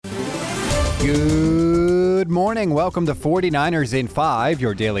Good morning. Welcome to 49ers in 5,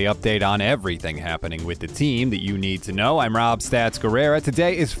 your daily update on everything happening with the team that you need to know. I'm Rob Stats Guerrera.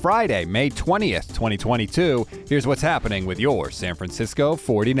 Today is Friday, May 20th, 2022. Here's what's happening with your San Francisco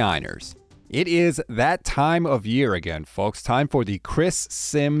 49ers. It is that time of year again, folks. Time for the Chris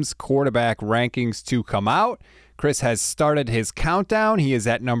Sims quarterback rankings to come out. Chris has started his countdown. He is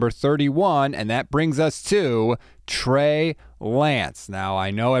at number 31, and that brings us to Trey Lance. Now,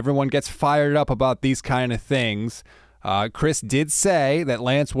 I know everyone gets fired up about these kind of things. Chris did say that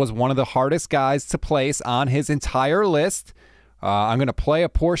Lance was one of the hardest guys to place on his entire list. I'm going to play a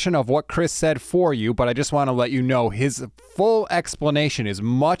portion of what Chris said for you, but I just want to let you know his full explanation is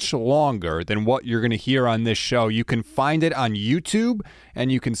much longer than what you're going to hear on this show. You can find it on YouTube,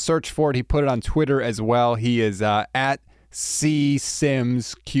 and you can search for it. He put it on Twitter as well. He is at CSimsQB,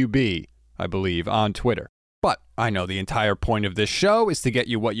 I believe, on Twitter. But I know the entire point of this show is to get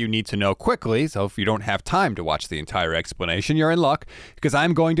you what you need to know quickly, so if you don't have time to watch the entire explanation, you're in luck, because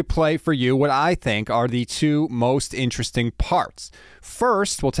I'm going to play for you what I think are the two most interesting parts.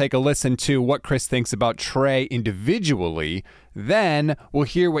 First, we'll take a listen to what Chris thinks about Trey individually. Then, we'll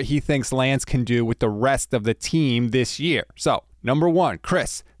hear what he thinks Lance can do with the rest of the team this year. So, number one,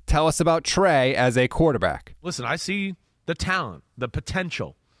 Chris, tell us about Trey as a quarterback. Listen, I see the talent, the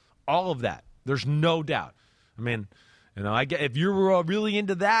potential, all of that. There's no doubt. I mean, you know, if you were really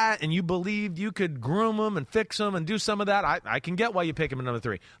into that and you believed you could groom him and fix him and do some of that, I can get why you pick him at number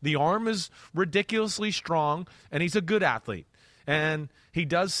 3. The arm is ridiculously strong, and he's a good athlete. And he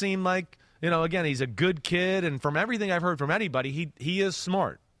does seem like, you know, again, he's a good kid. And from everything I've heard from anybody, he is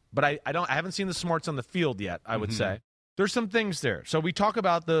smart. But I haven't seen the smarts on the field yet, I would say. There's some things there. So we talk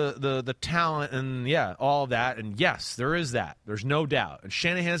about the talent and, yeah, all of that. And, yes, there is that. There's no doubt. And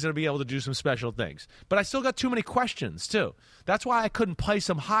Shanahan's going to be able to do some special things. But I still got too many questions, too. That's why I couldn't place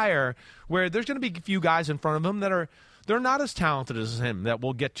him higher, where there's going to be a few guys in front of him that they're not as talented as him that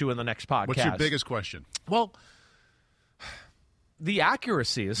we'll get to in the next podcast. What's your biggest question? Well, the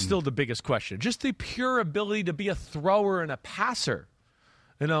accuracy is still the biggest question. Just the pure ability to be a thrower and a passer.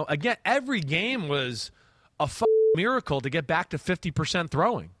 You know, again, every game was a miracle to get back to 50%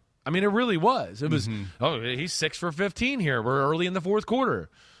 throwing. I mean, it really was. It was, he's 6 for 15 here. We're early in the fourth quarter.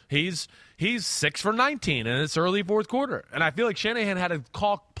 He's 6 for 19, and it's early fourth quarter. And I feel like Shanahan had to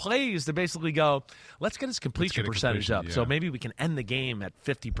call plays to basically go, let's get his completion percentage up, so maybe we can end the game at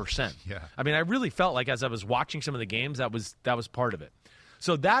 50%. Yeah. I mean, I really felt like as I was watching some of the games, that was part of it.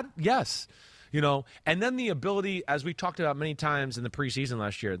 So that, yes, you know, and then the ability, as we talked about many times in the preseason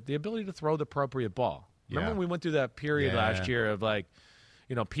last year, the ability to throw the appropriate ball. Remember when we went through that period last year of, like,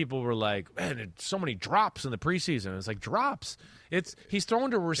 you know, people were like, man, there's so many drops in the preseason. It's like, drops. He's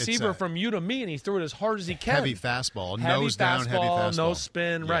throwing to a receiver from you to me, and he threw it as hard as he can. Heavy fastball, nose down, heavy fastball. No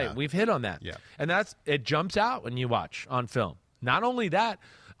spin, right. We've hit on that. Yeah. And it jumps out when you watch on film. Not only that,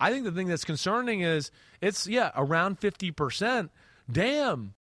 I think the thing that's concerning is it's, around 50%.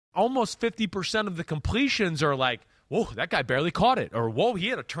 Damn, almost 50% of the completions are like, whoa, that guy barely caught it. Or, whoa, he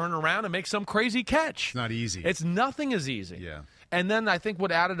had to turn around and make some crazy catch. It's not easy. Nothing is easy. Yeah. And then I think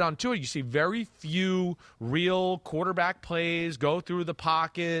what added on to it, you see very few real quarterback plays, go through the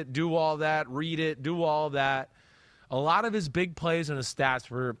pocket, do all that, read it, do all that. A lot of his big plays and his stats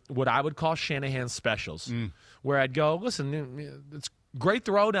were what I would call Shanahan specials, where I'd go, listen, it's great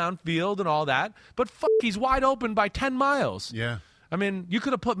throw downfield and all that, but he's wide open by 10 miles. Yeah. I mean, you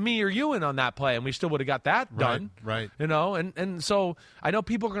could have put me or you in on that play, and we still would have got that done. Right. You know, and so I know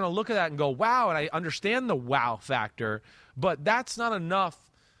people are going to look at that and go, wow, and I understand the wow factor, but that's not enough.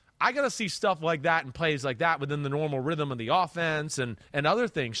 I got to see stuff like that and plays like that within the normal rhythm of the offense and other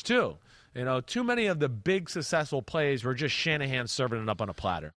things too. You know, too many of the big successful plays were just Shanahan serving it up on a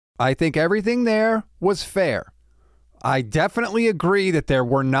platter. I think everything there was fair. I definitely agree that there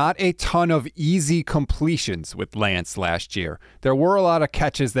were not a ton of easy completions with Lance last year. There were a lot of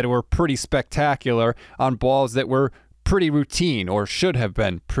catches that were pretty spectacular on balls that were pretty routine or should have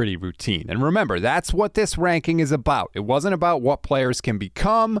been pretty routine. And remember, that's what this ranking is about. It wasn't about what players can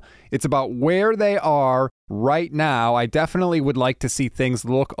become. It's about where they are right now. I definitely would like to see things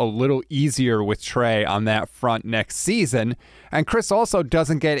look a little easier with Trey on that front next season. And Chris also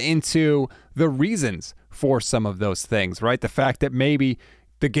doesn't get into the reasons for some of those things, right? The fact that maybe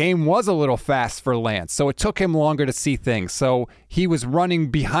the game was a little fast for Lance, so it took him longer to see things. So he was running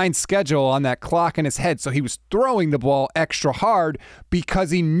behind schedule on that clock in his head, so he was throwing the ball extra hard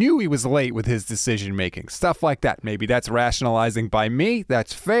because he knew he was late with his decision-making. Stuff like that. Maybe that's rationalizing by me.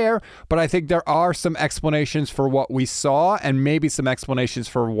 That's fair, but I think there are some explanations for what we saw and maybe some explanations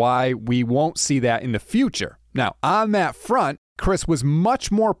for why we won't see that in the future. Now, on that front, Chris was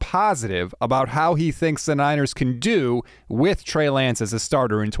much more positive about how he thinks the Niners can do with Trey Lance as a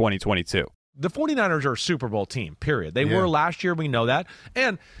starter in 2022. The 49ers are a Super Bowl team, period. They were last year, we know that.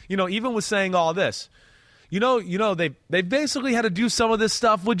 And, even with saying all this, they basically had to do some of this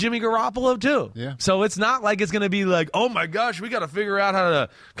stuff with Jimmy Garoppolo too. Yeah. So it's not like it's going to be like, oh my gosh, we got to figure out how to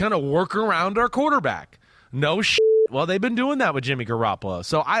kind of work around our quarterback. No shit. Well, they've been doing that with Jimmy Garoppolo.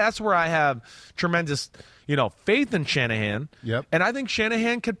 So that's where I have tremendous, faith in Shanahan. Yep. And I think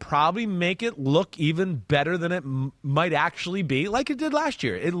Shanahan could probably make it look even better than it might actually be, like it did last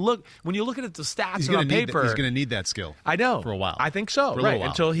year. When you look at the stats on paper, he's going to need that skill. I know for a while. I think so, right?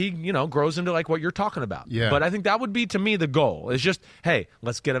 Until he, grows into like what you're talking about. Yeah. But I think that would be to me the goal. Is just, hey,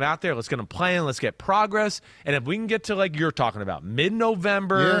 let's get him out there, let's get him playing, let's get progress, and if we can get to like you're talking about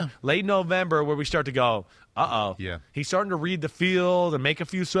mid-November, late November, where we start to go, he's starting to read the field and make a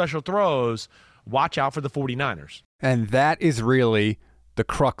few special throws. Watch out for the 49ers. And that is really the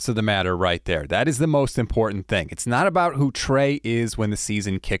crux of the matter right there. That is the most important thing. It's not about who Trey is when the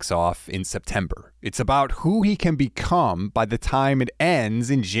season kicks off in September. It's about who he can become by the time it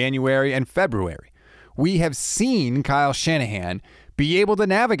ends in January and February. We have seen Kyle Shanahan be able to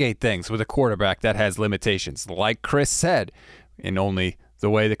navigate things with a quarterback that has limitations, like Chris said, in only the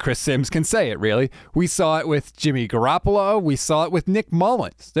way that Chris Sims can say it, really. We saw it with Jimmy Garoppolo. We saw it with Nick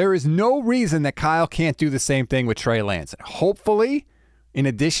Mullins. There is no reason that Kyle can't do the same thing with Trey Lance. And hopefully, in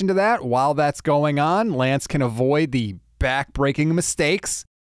addition to that, while that's going on, Lance can avoid the back-breaking mistakes,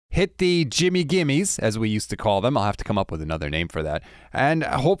 hit the Jimmy Gimmies, as we used to call them. I'll have to come up with another name for that. And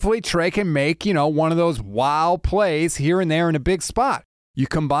hopefully Trey can make, one of those wow plays here and there in a big spot. You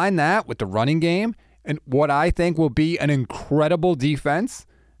combine that with the running game and what I think will be an incredible defense,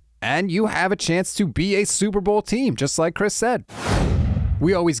 and you have a chance to be a Super Bowl team, just like Chris said.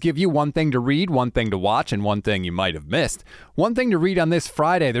 We always give you one thing to read, one thing to watch, and one thing you might have missed. One thing to read on this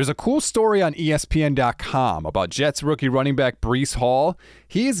Friday, there's a cool story on ESPN.com about Jets rookie running back Breece Hall.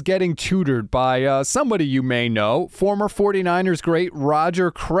 He is getting tutored by somebody you may know, former 49ers great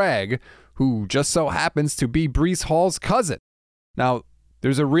Roger Craig, who just so happens to be Breece Hall's cousin. Now,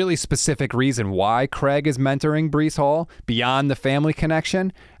 there's a really specific reason why Craig is mentoring Breece Hall beyond the family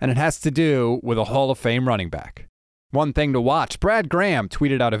connection, and it has to do with a Hall of Fame running back. One thing to watch, Brad Graham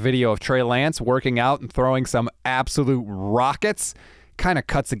tweeted out a video of Trey Lance working out and throwing some absolute rockets. Kind of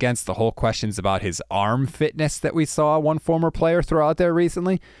cuts against the whole questions about his arm fitness that we saw one former player throw out there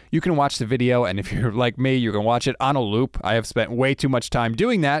recently. You can watch the video, and if you're like me, you can watch it on a loop. I have spent way too much time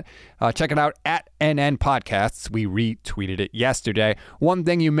doing that. Check it out at NN Podcasts. We retweeted it yesterday. One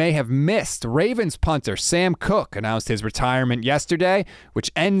thing you may have missed, Ravens punter Sam Cook announced his retirement yesterday,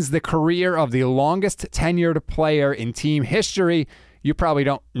 which ends the career of the longest tenured player in team history. You probably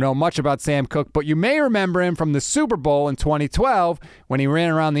don't know much about Sam Cook, but you may remember him from the Super Bowl in 2012 when he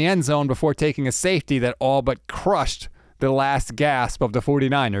ran around the end zone before taking a safety that all but crushed the last gasp of the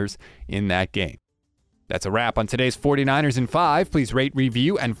 49ers in that game. That's a wrap on today's 49ers in 5. Please rate,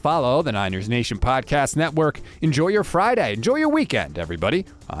 review, and follow the Niners Nation Podcast Network. Enjoy your Friday. Enjoy your weekend, everybody.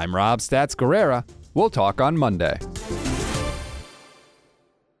 I'm Rob Stats Guerrera. We'll talk on Monday.